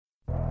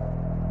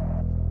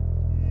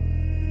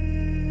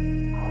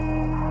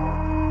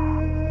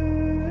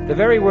The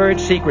very word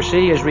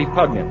secrecy is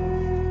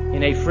repugnant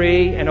in a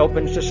free and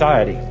open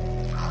society.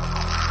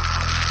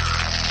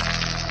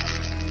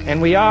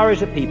 And we are,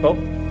 as a people,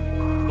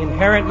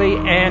 inherently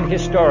and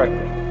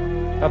historically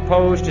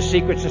opposed to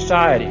secret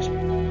societies,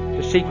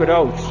 to secret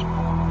oaths,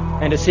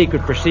 and to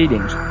secret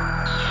proceedings.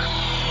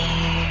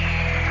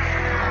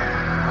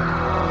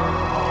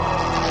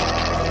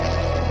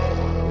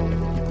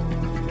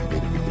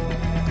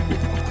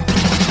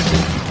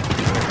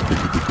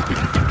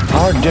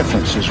 Our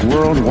differences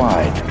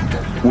worldwide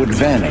would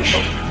vanish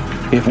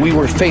if we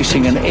were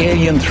facing an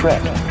alien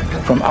threat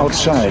from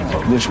outside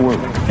this world.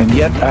 And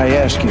yet, I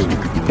ask you,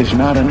 is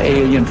not an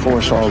alien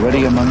force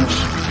already among us?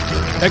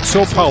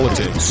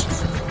 Exopolitics,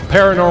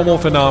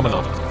 paranormal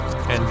phenomena,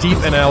 and deep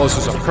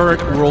analysis of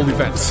current world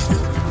events.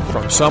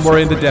 From somewhere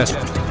in the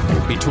desert,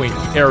 between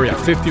Area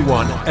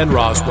 51 and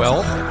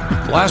Roswell,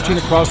 blasting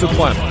across the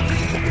planet,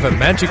 the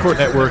Manticore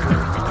Network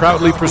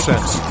proudly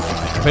presents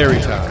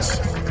Veritas,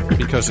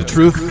 because the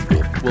truth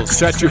will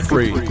set you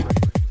free.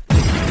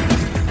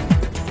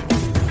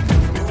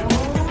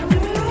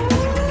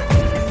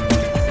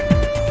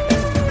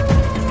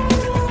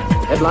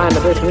 Headline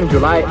edition,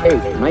 July 8,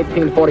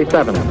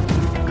 1947.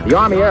 The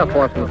Army Air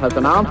Forces has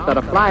announced that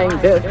a flying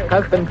disc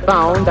has been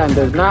found and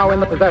is now in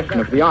the possession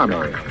of the Army.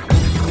 It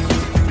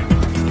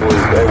was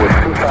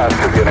too fast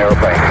to be an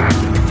airplane.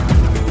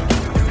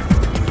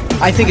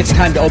 I think it's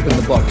time to open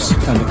the books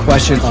on the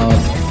question of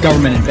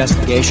government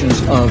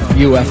investigations of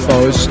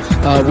UFOs.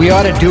 We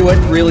ought to do it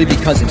really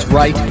because it's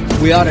right.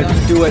 We ought to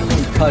do it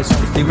because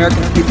the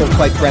American people,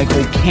 quite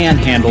frankly, can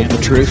handle the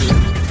truth.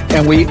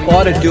 And we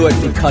ought to do it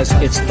because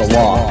it's the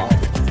law.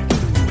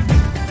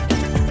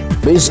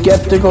 Be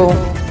skeptical.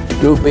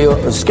 You be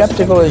as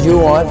skeptical as you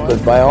want,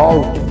 but by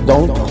all,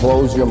 don't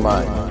close your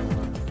mind.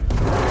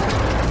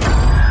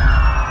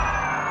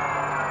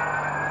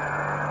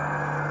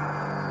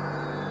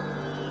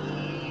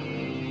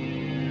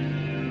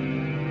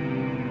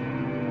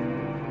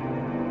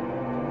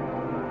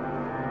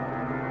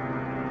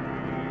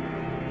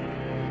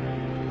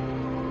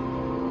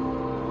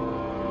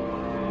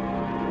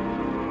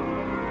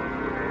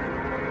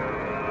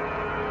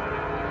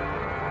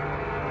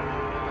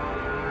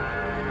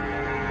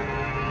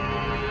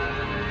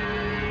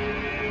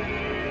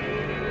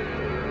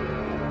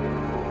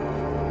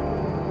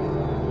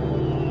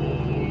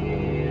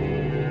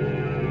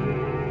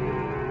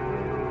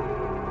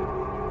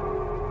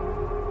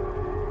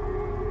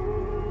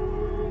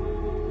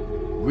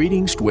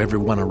 Greetings to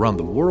everyone around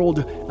the world,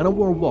 and a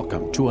warm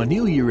welcome to a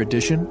New Year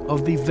edition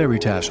of the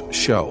Veritas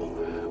Show,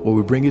 where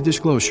we bring you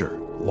disclosure,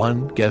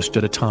 one guest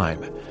at a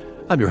time.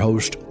 I'm your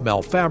host,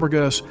 Mel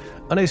Fabregas,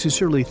 and I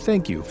sincerely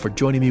thank you for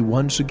joining me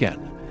once again.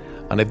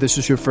 And if this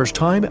is your first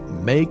time,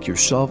 make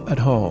yourself at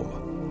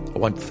home. I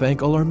want to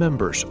thank all our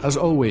members. As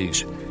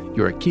always,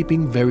 you are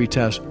keeping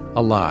Veritas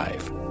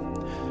alive.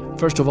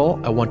 First of all,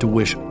 I want to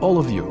wish all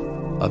of you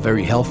a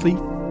very healthy,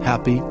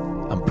 happy,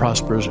 and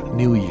prosperous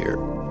New Year.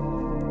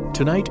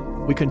 Tonight,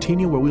 we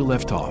continue where we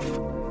left off.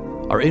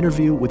 Our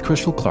interview with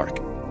Crystal Clark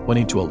went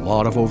into a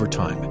lot of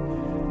overtime.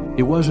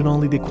 It wasn't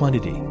only the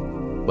quantity,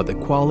 but the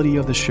quality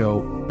of the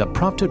show that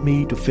prompted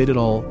me to fit it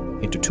all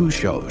into 2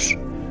 shows.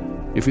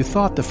 If you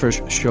thought the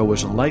first show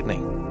was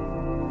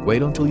enlightening,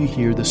 wait until you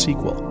hear the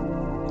sequel.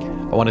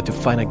 I wanted to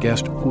find a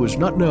guest who was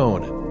not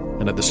known,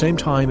 and at the same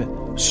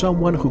time,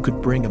 someone who could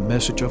bring a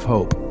message of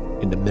hope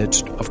in the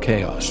midst of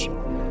chaos.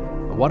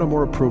 And what a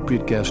more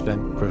appropriate guest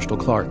than Crystal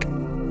Clark.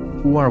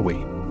 Who are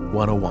we?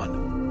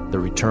 101, The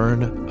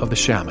Return of the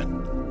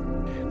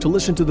Shaman. To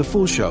listen to the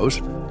full shows,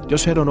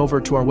 just head on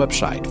over to our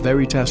website,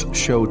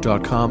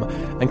 veritasshow.com,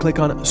 and click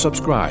on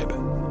subscribe.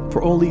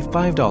 For only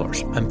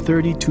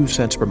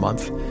 $5.32 per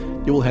month,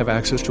 you will have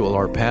access to all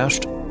our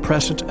past,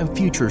 present, and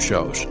future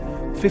shows,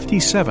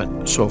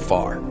 57 so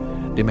far,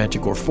 the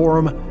Manticore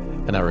Forum,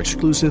 and our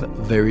exclusive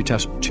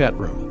Veritas chat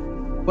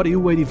room. What are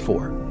you waiting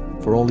for?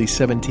 For only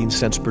 17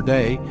 cents per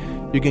day,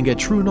 you can get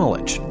true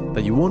knowledge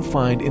that you won't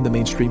find in the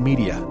mainstream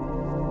media.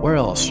 Where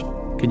else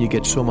can you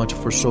get so much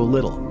for so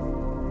little?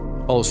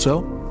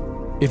 Also,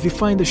 if you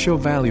find the show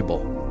valuable,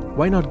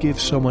 why not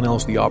give someone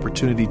else the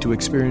opportunity to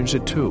experience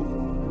it too?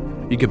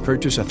 You can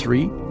purchase a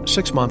 3,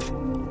 6-month,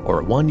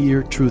 or a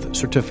 1-year truth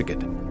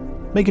certificate.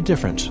 Make a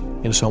difference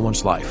in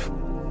someone's life.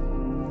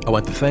 I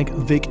want to thank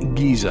Vic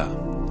Giza,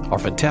 our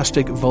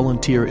fantastic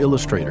volunteer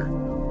illustrator,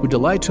 who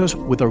delights us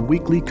with our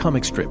weekly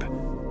comic strip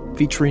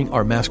featuring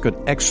our mascot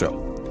Exo.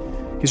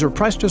 He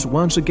surprised us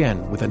once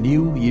again with a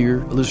New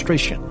Year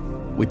illustration,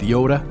 with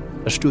Yoda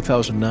as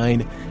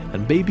 2009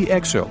 and Baby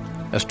Exo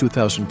as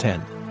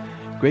 2010.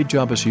 Great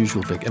job as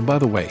usual, Vic. And by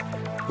the way,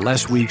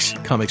 last week's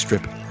comic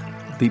strip,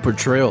 the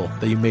portrayal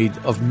that you made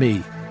of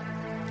me,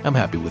 I'm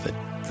happy with it.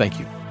 Thank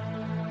you.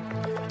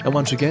 And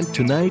once again,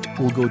 tonight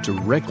we'll go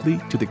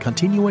directly to the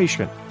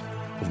continuation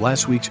of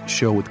last week's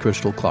show with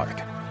Crystal Clark.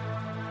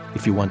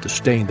 If you want to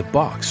stay in the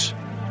box,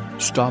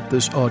 stop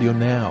this audio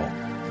now.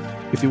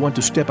 If you want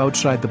to step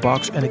outside the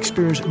box and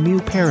experience new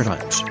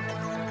paradigms,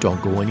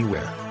 don't go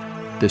anywhere.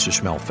 This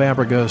is Mel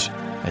Fabregas,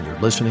 and you're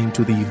listening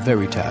to the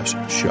Veritas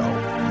Show.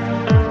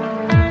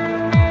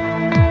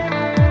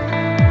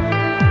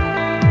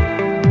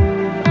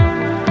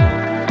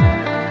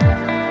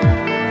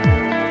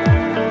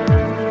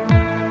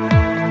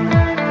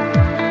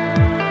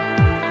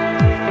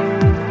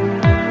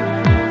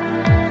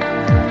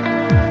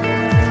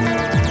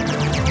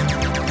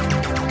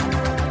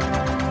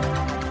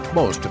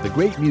 Most of the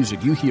great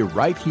music you hear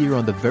right here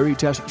on The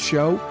Veritas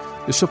Show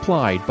is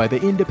supplied by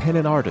the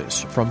independent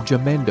artists from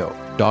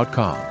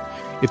Jamendo.com.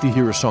 If you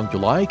hear a song you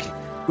like,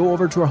 go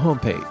over to our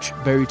homepage,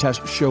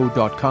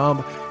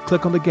 veritasshow.com,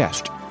 click on the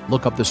guest,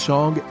 look up the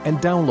song, and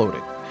download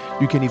it.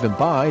 You can even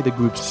buy the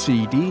group's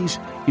CDs,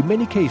 in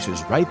many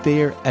cases right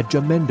there at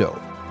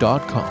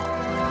Jamendo.com.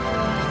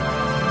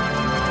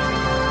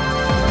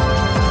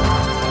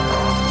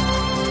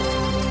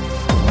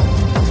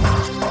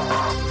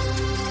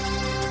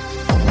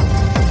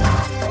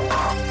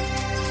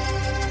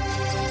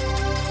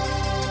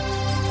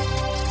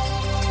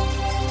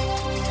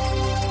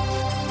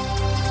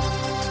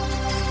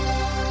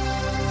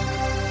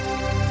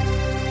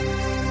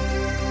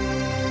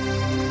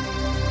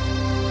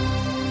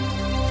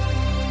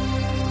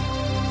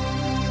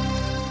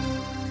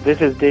 This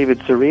is David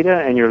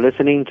Sarita, and you're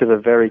listening to The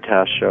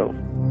Veritas Show.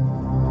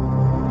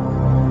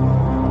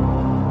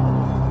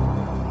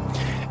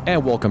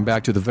 And welcome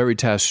back to The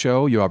Veritas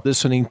Show. You are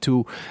listening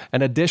to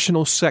an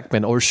additional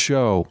segment or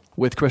show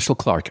with Crystal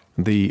Clark,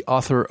 the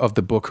author of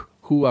the book,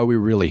 Who Are We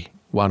Really?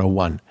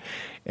 101.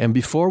 And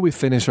before we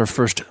finish our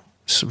first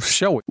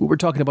show, we were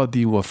talking about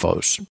the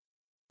UFOs.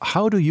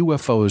 How do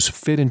UFOs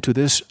fit into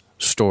this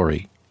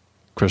story,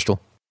 Crystal?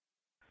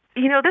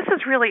 You know, this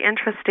is really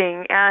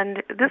interesting,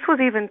 and this was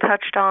even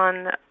touched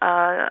on,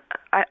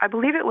 I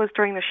believe it was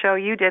during the show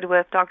you did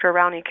with Dr.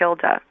 Rauni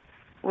Kilda,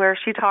 where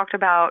she talked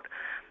about,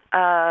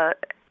 I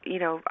think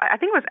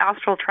it was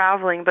astral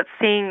traveling, but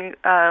seeing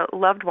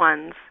loved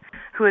ones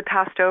who had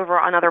passed over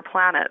on other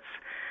planets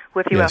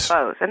with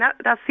UFOs. Yes. And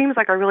that seems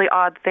like a really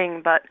odd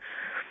thing, but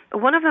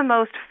one of the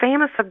most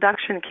famous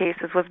abduction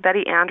cases was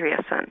Betty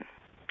Andreasson.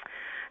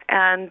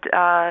 And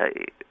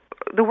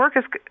the work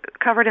is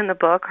covered in the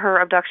book, her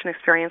abduction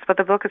experience, but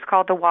the book is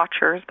called The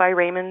Watchers by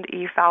Raymond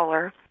E.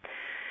 Fowler.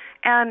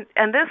 And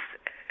this,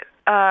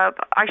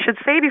 I should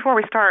say before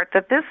we start,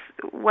 that this,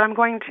 what I'm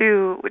going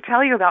to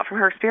tell you about from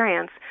her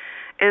experience,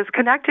 is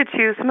connected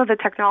to some of the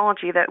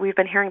technology that we've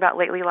been hearing about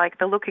lately, like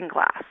the looking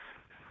glass,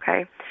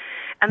 okay?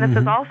 And this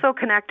is also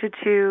connected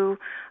to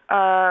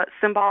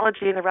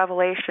symbology in the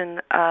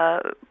Revelation,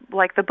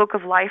 like the Book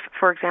of Life,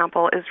 for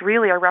example, is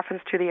really a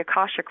reference to the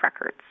Akashic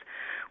Records,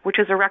 which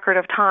is a record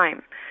of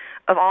time,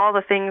 of all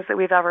the things that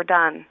we've ever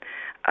done.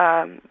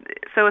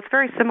 So it's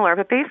very similar.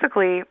 But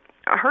basically,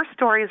 her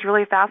story is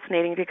really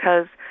fascinating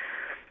because,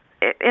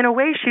 in a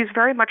way, she's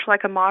very much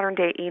like a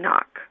modern-day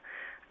Enoch.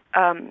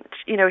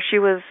 She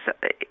was,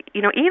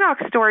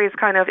 Enoch's story is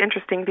kind of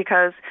interesting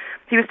because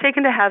he was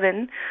taken to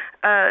heaven,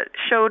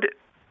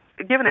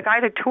 given a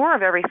guided tour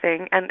of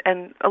everything,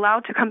 and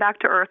allowed to come back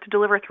to Earth to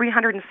deliver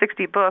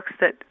 360 books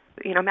that,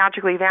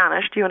 magically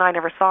vanished. You and I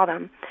never saw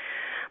them.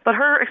 But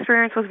her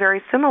experience was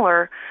very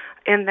similar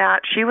in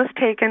that she was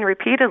taken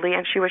repeatedly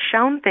and she was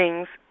shown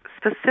things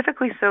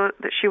specifically so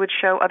that she would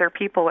show other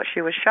people what she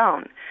was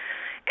shown.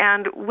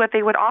 And what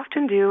they would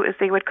often do is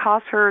they would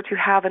cause her to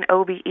have an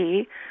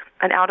OBE,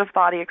 an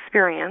out-of-body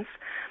experience.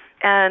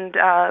 And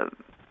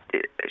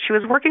she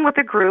was working with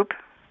a group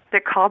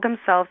that called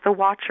themselves the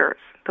Watchers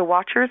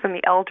and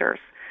the Elders.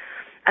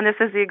 And this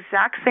is the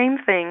exact same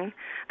thing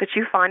that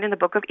you find in the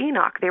Book of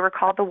Enoch. They were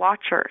called the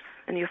Watchers.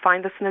 And you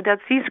find this in the Dead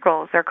Sea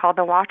Scrolls. They're called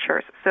the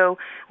Watchers. So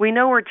we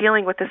know we're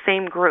dealing with the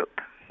same group,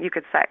 you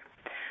could say.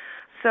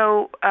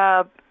 So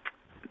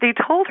they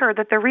told her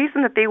that the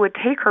reason that they would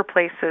take her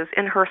places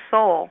in her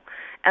soul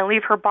and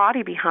leave her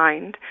body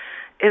behind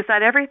is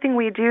that everything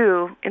we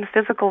do in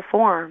physical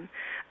form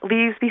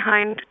leaves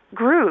behind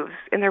grooves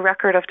in the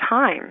record of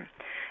time.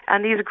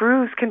 And these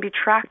grooves can be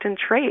tracked and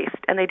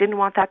traced, and they didn't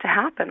want that to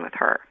happen with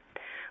her,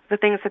 the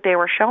things that they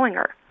were showing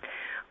her.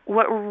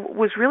 What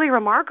was really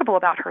remarkable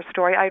about her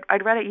story,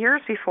 I'd read it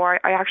years before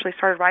I actually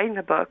started writing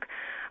the book,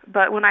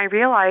 but when I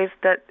realized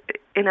that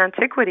in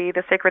antiquity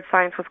the sacred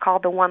science was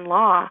called the One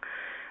Law,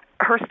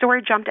 her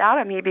story jumped out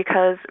at me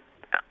because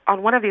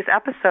on one of these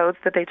episodes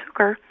that they took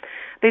her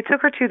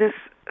to this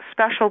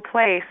special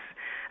place,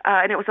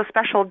 and it was a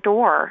special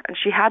door, and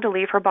she had to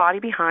leave her body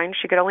behind.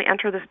 She could only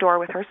enter this door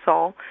with her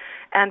soul,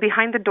 and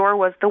behind the door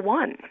was the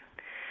One.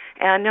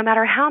 And no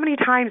matter how many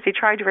times he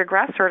tried to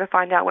regress her to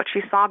find out what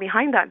she saw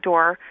behind that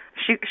door,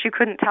 she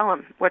couldn't tell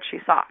him what she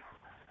saw.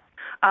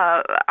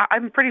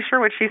 I'm pretty sure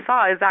what she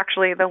saw is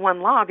actually the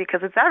One Law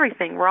because it's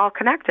everything. We're all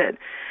connected.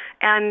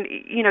 And,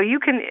 you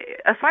can,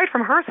 aside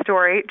from her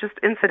story, just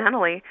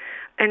incidentally,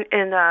 in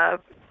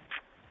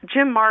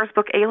Jim Marr's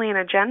book, Alien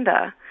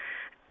Agenda,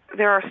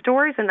 there are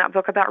stories in that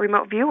book about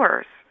remote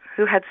viewers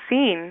who had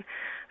seen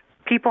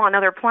people on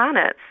other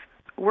planets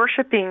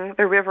worshiping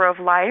the river of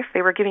life.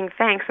 They were giving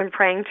thanks and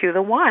praying to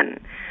the One.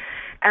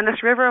 And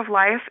this river of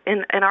life,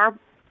 in our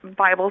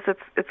Bibles,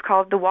 it's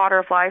called the water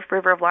of life,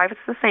 river of life. It's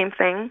the same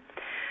thing.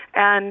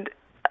 And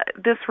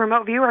this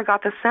remote viewer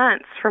got the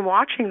sense from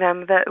watching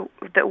them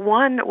that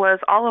One was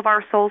all of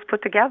our souls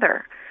put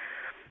together.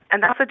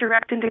 And that's a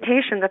direct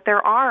indication that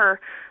there are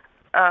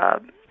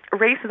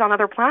races on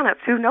other planets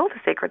who know the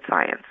sacred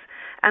science.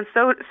 And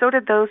so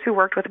did those who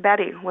worked with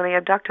Betty when they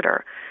abducted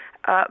her.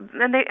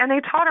 And they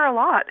taught her a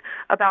lot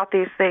about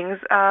these things.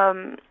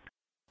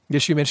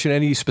 Did she mention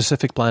any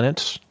specific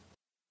planets?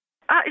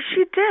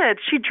 She did.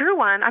 She drew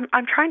one.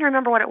 I'm trying to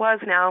remember what it was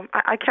now.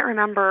 I can't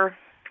remember.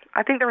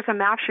 I think there was a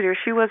map she drew.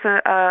 She was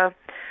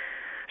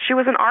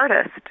an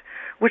artist,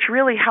 which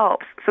really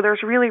helps. So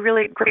there's really,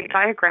 really great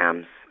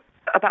diagrams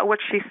about what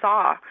she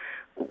saw.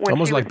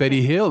 Almost like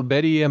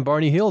Betty and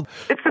Barney Hill.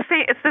 It's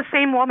the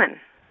same woman.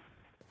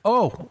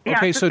 Oh, okay.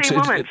 Yeah, it's the same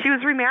woman. She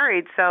was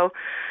remarried, so.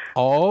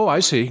 Oh, I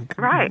see.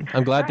 Right.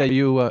 I'm glad that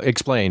you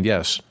explained,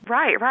 yes.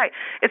 Right.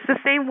 It's the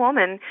same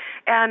woman.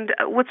 And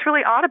what's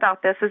really odd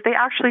about this is they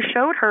actually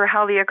showed her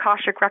how the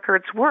Akashic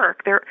records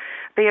work.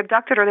 They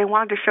abducted her. They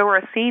wanted to show her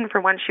a scene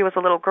from when she was a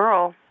little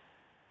girl.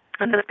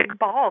 And this big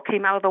ball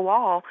came out of the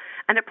wall,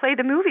 and it played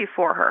the movie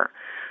for her.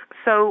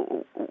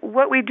 So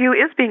what we do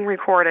is being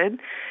recorded,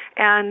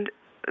 and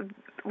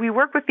we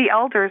work with the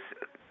elders.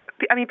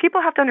 I mean,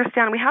 people have to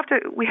understand we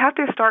have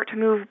to start to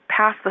move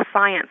past the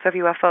science of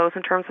UFOs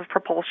in terms of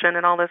propulsion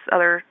and all this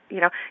other,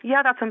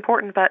 yeah, that's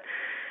important, but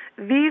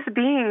these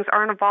beings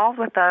are involved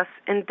with us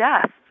in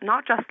death,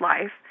 not just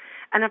life,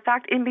 and in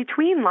fact, in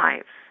between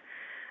lives.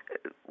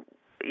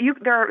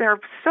 There are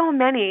so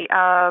many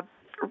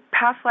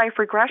past life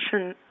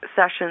regression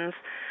sessions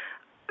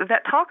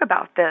that talk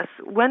about this.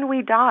 When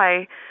we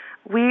die,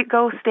 we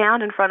go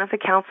stand in front of the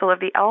Council of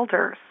the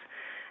Elders.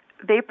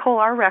 They pull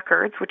our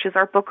records, which is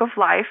our book of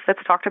life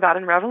that's talked about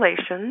in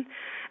Revelation,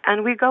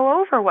 and we go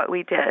over what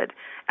we did.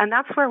 And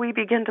that's where we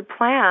begin to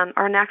plan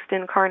our next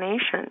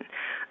incarnation.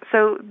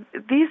 So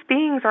these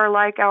beings are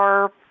like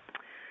they're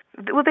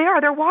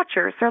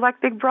watchers. They're like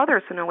big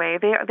brothers in a way.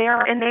 They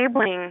are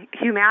enabling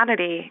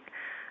humanity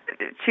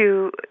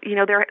to,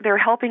 they're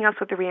helping us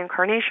with the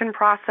reincarnation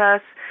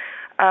process.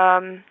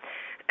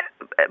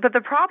 But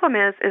the problem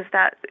is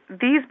that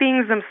these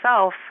beings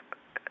themselves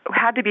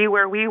had to be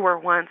where we were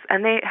once,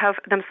 and they have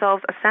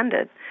themselves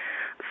ascended.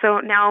 So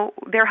now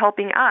they're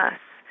helping us.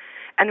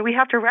 And we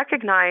have to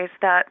recognize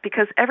that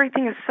because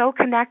everything is so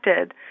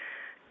connected,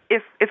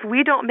 if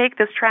we don't make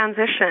this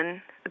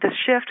transition, this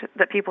shift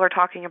that people are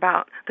talking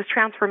about, this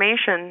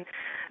transformation,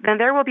 then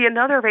there will be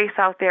another race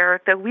out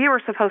there that we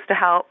were supposed to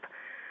help,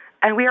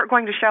 and we aren't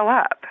going to show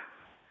up.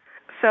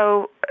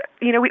 So,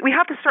 we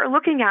have to start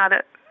looking at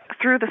it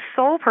through the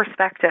soul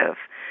perspective.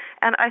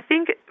 And I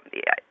think,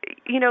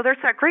 there's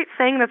that great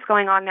saying that's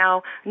going on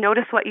now,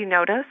 notice what you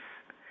notice.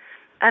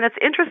 And it's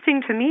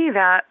interesting to me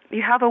that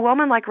you have a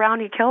woman like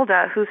Raoni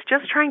Kilda who's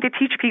just trying to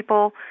teach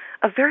people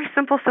a very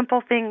simple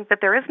thing, that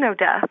there is no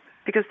death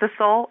because the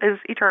soul is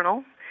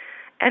eternal.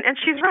 And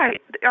she's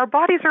right. Our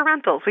bodies are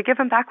rentals. We give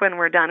them back when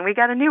we're done. We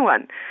get a new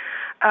one.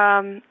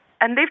 And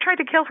they've tried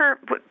to kill her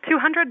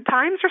 200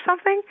 times or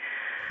something.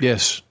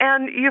 Yes.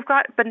 And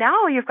but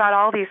now you've got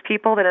all these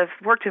people that have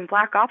worked in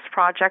black ops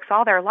projects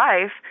all their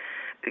life,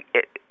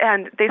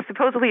 and they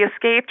supposedly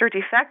escaped or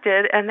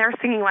defected, and they're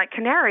singing like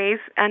canaries,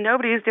 and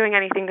nobody's doing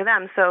anything to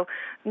them. So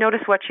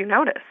notice what you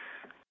notice.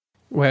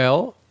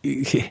 Well,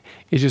 it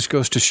just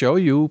goes to show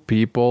you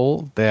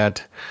people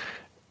that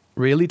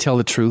really tell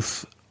the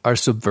truth are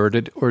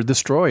subverted or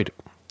destroyed.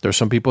 There's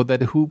some people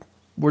who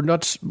were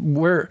not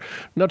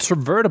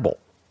subvertible,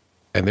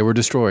 and they were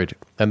destroyed.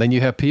 And then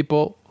you have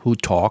people who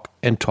talk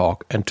and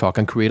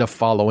create a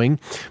following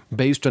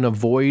based on a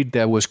void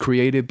that was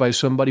created by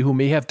somebody who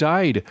may have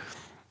died.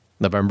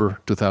 November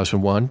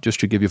 2001,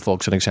 just to give you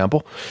folks an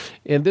example.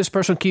 And this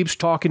person keeps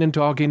talking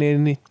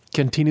and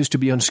continues to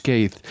be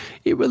unscathed.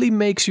 It really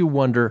makes you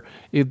wonder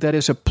if that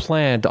is a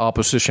planned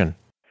opposition.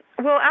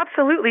 Well,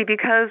 absolutely,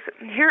 because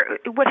here,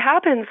 what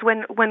happens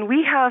when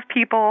we have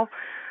people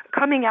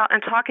coming out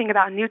and talking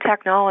about new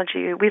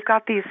technology, we've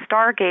got these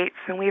stargates,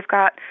 and we've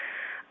got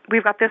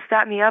this,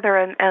 that, and the other,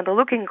 and the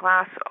looking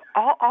glass.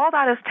 All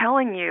that is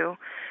telling you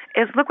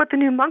is look what the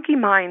new monkey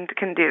mind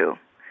can do.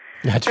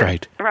 That's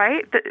right.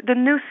 Right?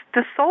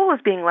 The soul is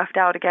being left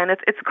out again.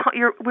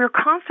 We're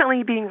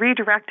constantly being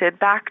redirected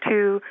back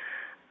to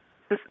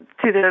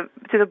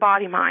the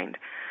body mind.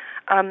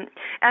 And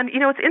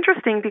it's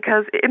interesting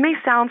because it may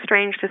sound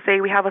strange to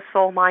say we have a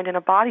soul mind and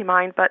a body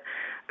mind, but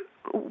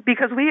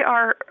because we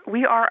are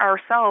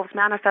ourselves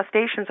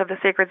manifestations of the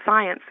sacred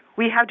science.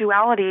 We have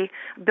duality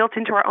built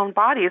into our own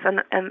bodies,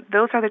 and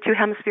those are the two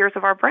hemispheres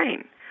of our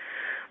brain.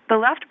 The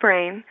left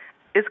brain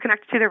is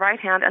connected to the right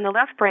hand, and the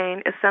left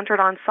brain is centered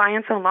on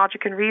science and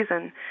logic and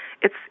reason.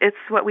 It's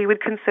what we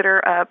would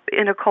consider,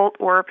 in occult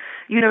or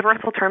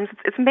universal terms,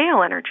 it's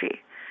male energy.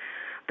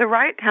 The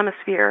right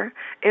hemisphere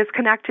is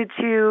connected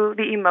to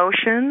the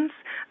emotions,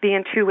 the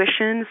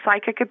intuition,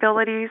 psychic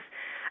abilities,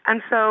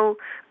 and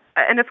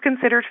it's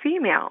considered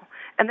female.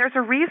 And there's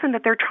a reason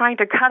that they're trying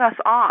to cut us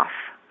off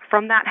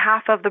from that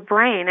half of the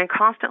brain and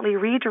constantly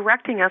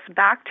redirecting us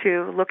back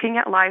to looking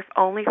at life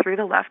only through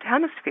the left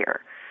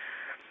hemisphere.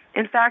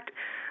 In fact,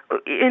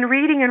 in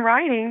reading and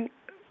writing,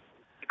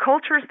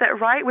 cultures that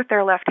write with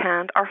their left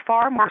hand are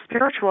far more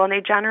spiritual, and they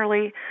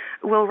generally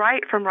will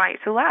write from right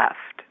to left.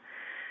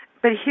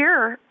 But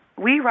here,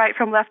 we write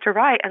from left to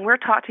right, and we're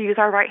taught to use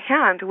our right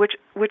hand, which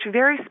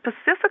very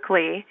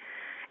specifically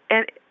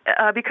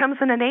becomes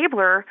an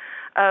enabler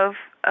of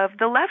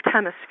the left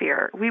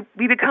hemisphere.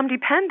 We become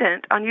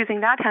dependent on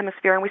using that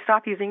hemisphere, and we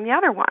stop using the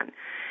other one.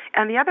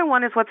 And the other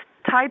one is what's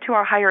tied to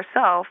our higher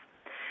self.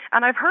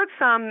 And I've heard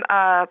some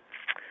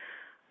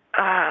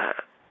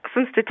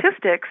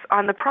statistics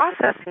on the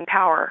processing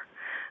power.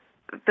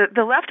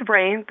 The left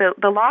brain,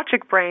 the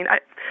logic brain,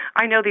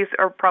 I know these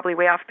are probably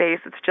way off base.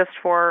 It's just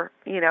for,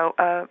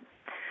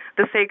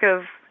 the sake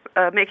of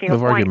making a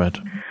point. Argument.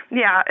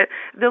 Yeah,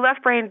 the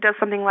left brain does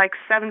something like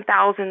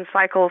 7,000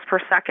 cycles per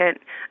second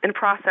in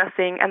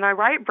processing, and the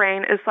right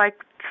brain is like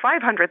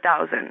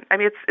 500,000. I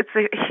mean,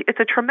 it's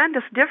a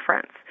tremendous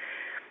difference.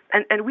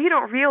 And we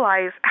don't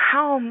realize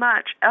how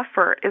much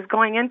effort is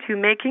going into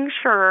making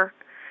sure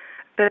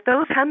that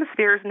those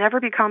hemispheres never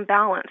become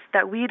balanced,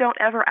 that we don't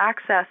ever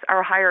access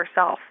our higher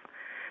self,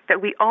 that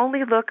we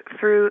only look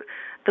through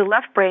the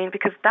left brain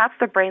because that's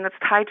the brain that's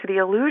tied to the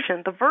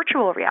illusion, the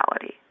virtual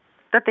reality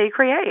that they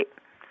create.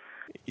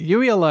 You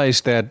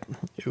realize that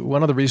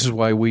one of the reasons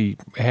why we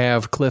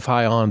have Cliff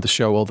High on the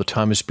show all the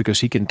time is because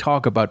he can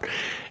talk about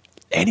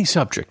any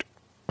subject.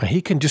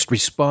 He can just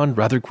respond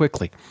rather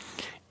quickly.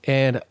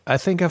 And I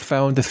think I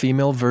found the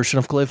female version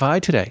of Cliff High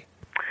today.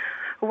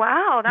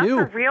 Wow, that's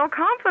a real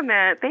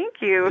compliment.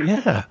 Thank you.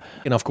 Yeah.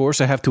 And of course,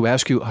 I have to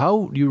ask you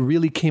how you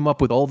really came up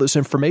with all this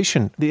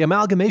information, the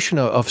amalgamation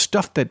of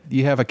stuff that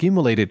you have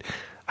accumulated.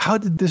 How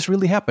did this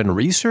really happen?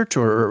 Research,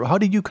 or how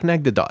did you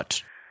connect the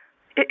dots?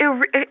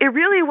 It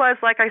really was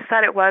like I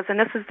said it was, and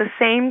this is the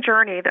same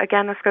journey.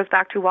 Again, this goes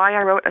back to why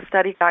I wrote a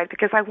study guide,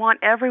 because I want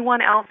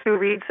everyone else who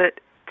reads it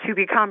to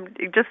become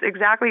just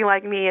exactly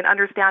like me and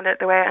understand it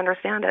the way I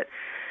understand it.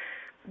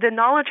 The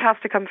knowledge has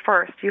to come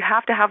first. You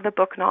have to have the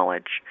book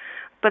knowledge.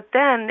 But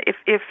then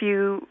if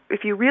you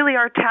really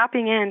are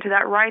tapping into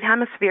that right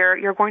hemisphere,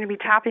 you're going to be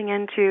tapping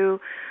into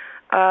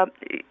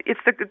it's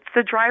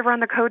the driver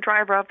and the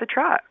co-driver of the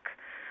truck.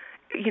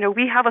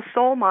 We have a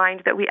soul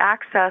mind that we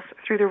access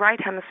through the right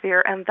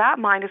hemisphere, and that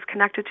mind is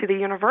connected to the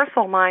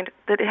universal mind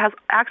that it has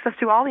access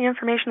to all the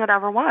information that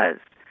ever was.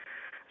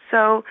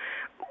 So,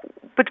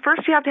 but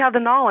first you have to have the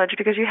knowledge,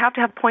 because you have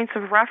to have points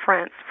of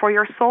reference for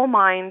your soul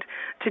mind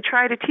to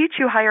try to teach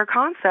you higher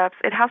concepts.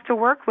 It has to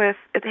work with,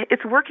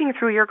 it's working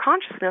through your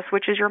consciousness,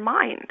 which is your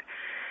mind.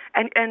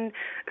 And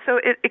so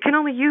it can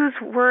only use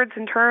words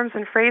and terms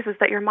and phrases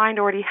that your mind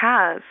already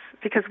has,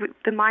 because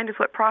the mind is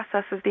what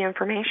processes the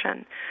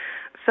information.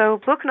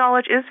 So book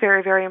knowledge is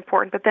very, very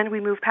important, but then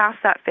we move past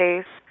that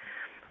phase.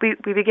 We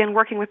begin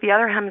working with the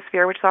other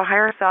hemisphere, which is our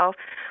higher self,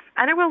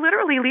 and it will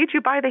literally lead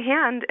you by the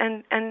hand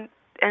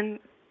and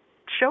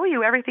show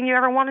you everything you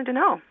ever wanted to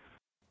know.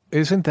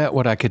 Isn't that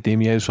what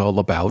academia is all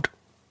about?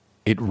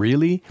 It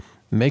really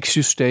makes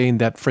you stay in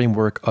that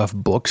framework of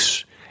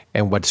books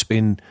and what's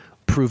been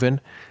proven,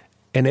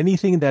 and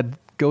anything that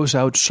goes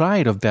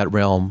outside of that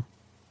realm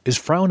is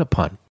frowned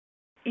upon.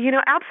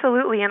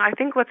 Absolutely. And I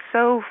think what's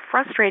so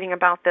frustrating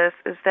about this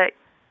is that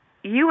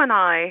you and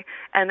I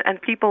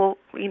and people,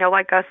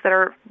 like us that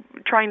are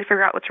trying to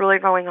figure out what's really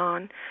going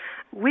on,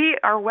 we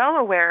are well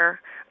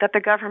aware that the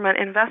government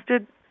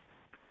invested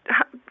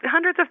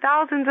hundreds of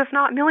thousands, if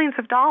not millions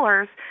of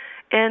dollars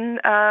in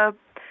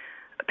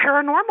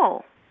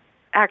paranormal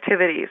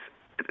activities.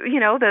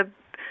 The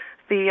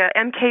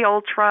MK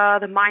Ultra,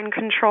 the mind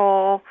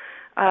control,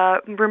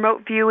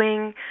 remote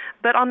viewing.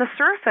 But on the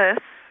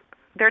surface,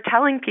 they're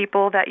telling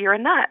people that you're a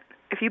nut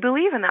if you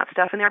believe in that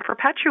stuff, and they're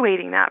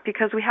perpetuating that,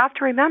 because we have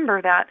to remember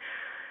that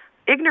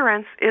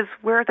ignorance is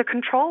where the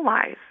control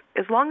lies.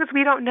 As long as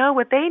we don't know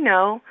what they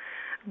know,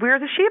 we're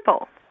the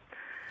sheeple.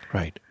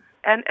 Right.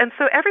 And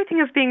so everything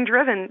is being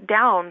driven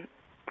down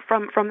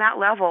from that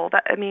level.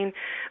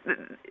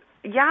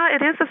 Yeah,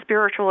 it is a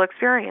spiritual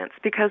experience,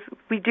 because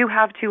we do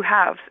have two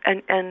halves,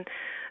 and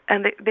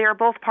they are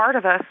both part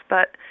of us,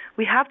 but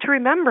we have to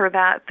remember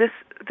that this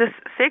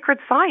sacred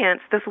science,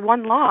 this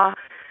one law,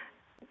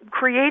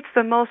 creates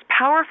the most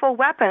powerful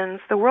weapons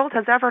the world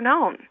has ever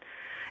known.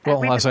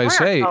 Well, as I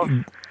say,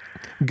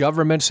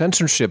 government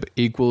censorship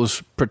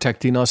equals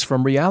protecting us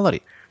from reality.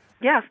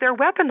 Yes, they're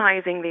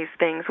weaponizing these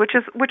things, which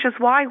is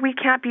why we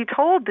can't be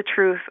told the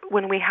truth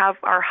when we have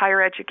our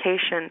higher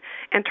education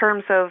in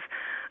terms of,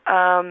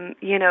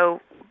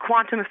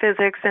 quantum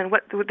physics and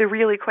what the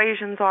real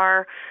equations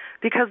are,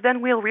 because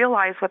then we'll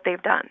realize what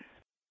they've done.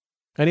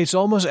 And it's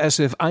almost as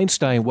if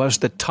Einstein was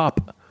the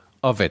top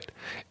of it.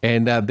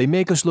 And they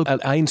make us look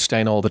at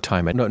Einstein all the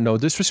time. No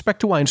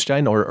disrespect to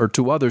Einstein or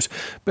to others,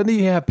 but then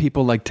you have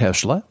people like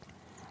Tesla.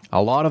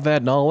 A lot of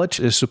that knowledge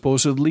is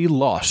supposedly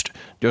lost,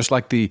 just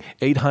like the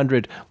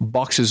 800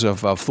 boxes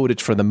of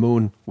footage from the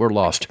moon were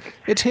lost.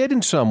 It's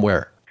hidden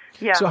somewhere.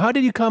 Yeah. So how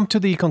did you come to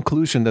the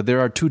conclusion that there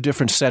are two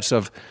different sets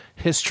of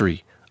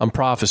history and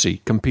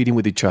prophecy competing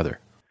with each other?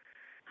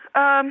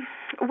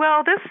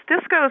 Well,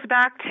 this goes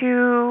back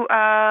to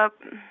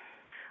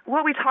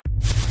what we talked.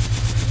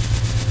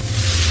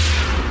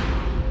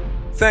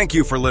 Thank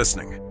you for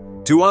listening.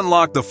 To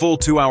unlock the full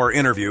 2-hour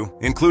interview,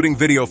 including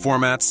video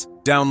formats,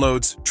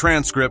 downloads,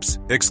 transcripts,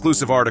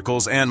 exclusive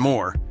articles, and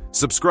more,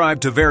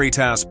 subscribe to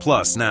Veritas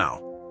Plus now.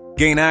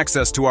 Gain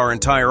access to our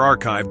entire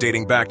archive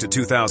dating back to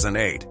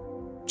 2008.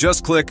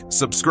 Just click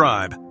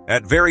subscribe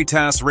at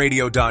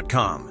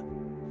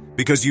veritasradio.com.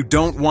 Because you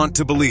don't want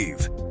to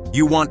believe,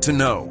 you want to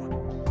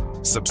know.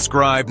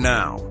 Subscribe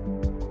now.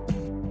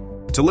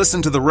 To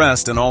listen to the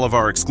rest and all of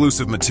our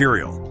exclusive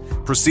material,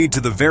 proceed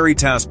to the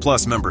Veritas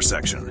Plus member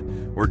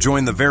section, or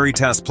join the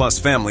Veritas Plus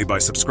family by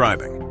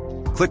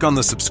subscribing. Click on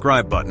the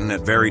subscribe button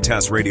at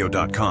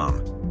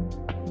veritasradio.com.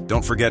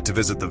 Don't forget to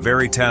visit the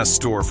Veritas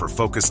store for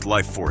focused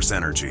life force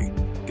energy.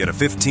 Get a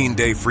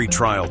 15-day free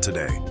trial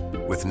today,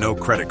 with no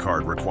credit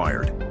card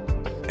required.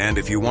 And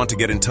if you want to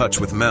get in touch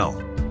with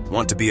Mel,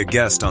 want to be a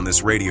guest on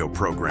this radio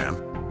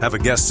program, have a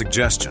guest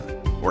suggestion,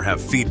 or have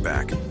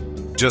feedback,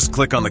 just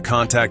click on the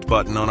contact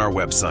button on our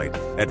website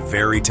at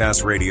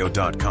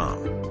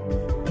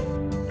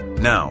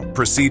veritasradio.com. Now,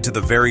 proceed to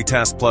the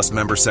Veritas Plus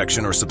member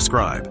section or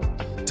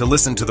subscribe to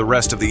listen to the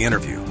rest of the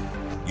interview.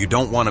 You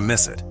don't want to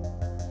miss it.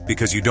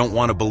 Because you don't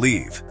want to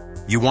believe,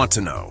 you want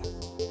to know.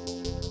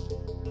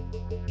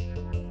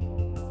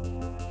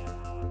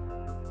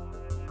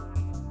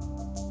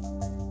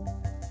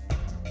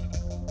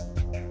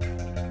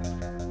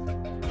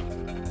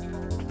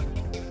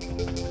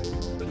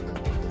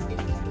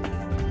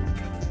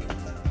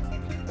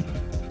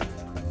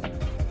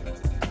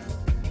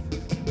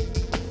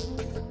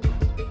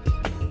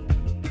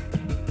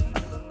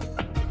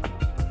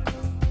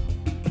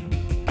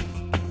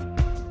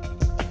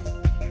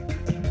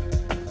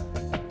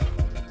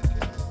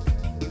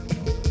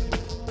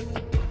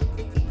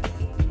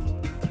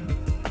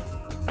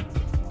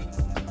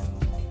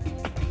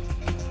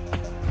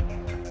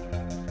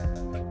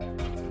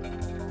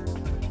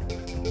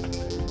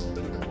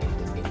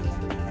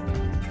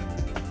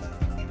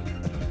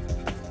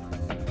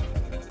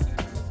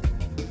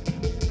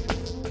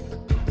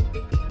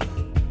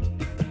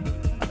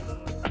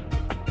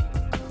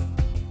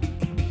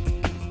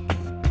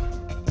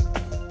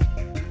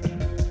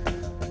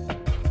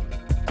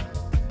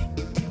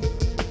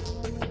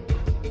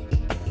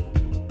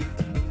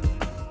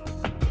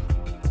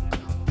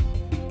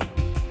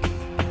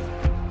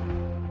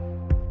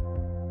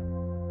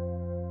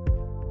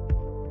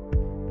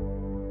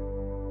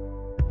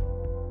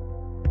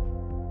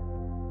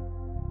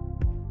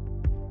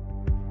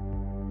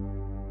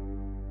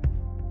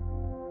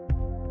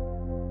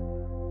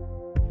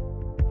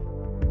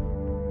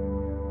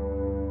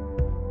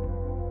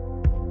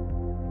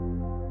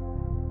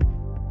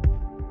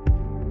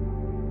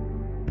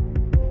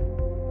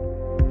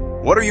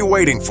 What are you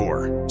waiting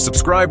for?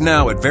 Subscribe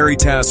now at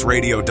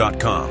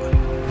veritasradio.com.